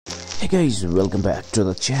Hey guys, welcome back to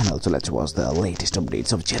the channel. So let's watch the latest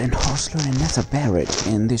updates of Jaden Hossler and Nessa Barrett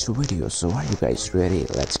in this video. So are you guys ready?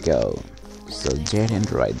 Let's go. So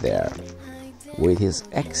Jaden right there with his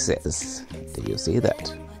exes. Do you see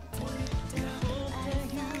that?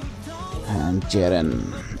 And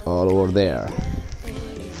Jaden all over there.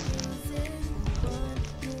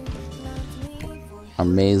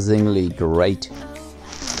 Amazingly great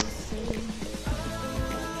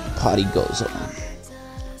party goes on.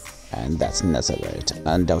 And that's Nessa Barrett,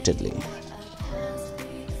 undoubtedly.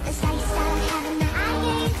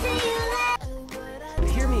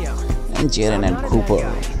 And Jaden and Cooper,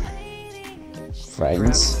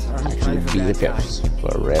 friends, actually BFFs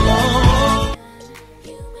forever.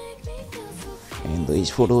 In these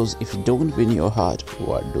photos, if you don't win your heart,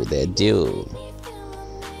 what do they do?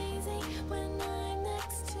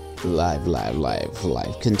 Live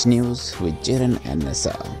continues with Jaden and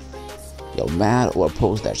Nessa. You're mad or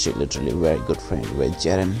post that shit, literally very good friend with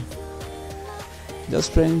Jaden.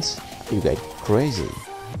 Just friends, you get crazy.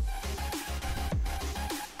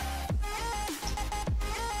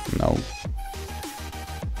 No.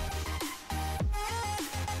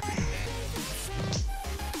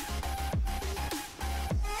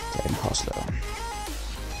 Jaden Hossler.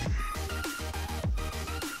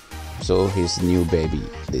 So his new baby,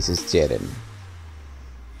 this is Jaden.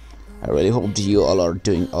 I really hope you all are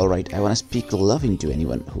doing alright. I want to speak loving to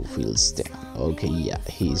anyone who feels down. Okay, yeah,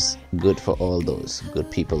 he's good for all those good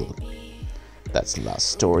people. That's the last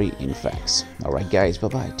story in facts. Alright guys, bye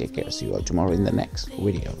bye, take care, see you all tomorrow in the next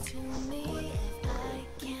video.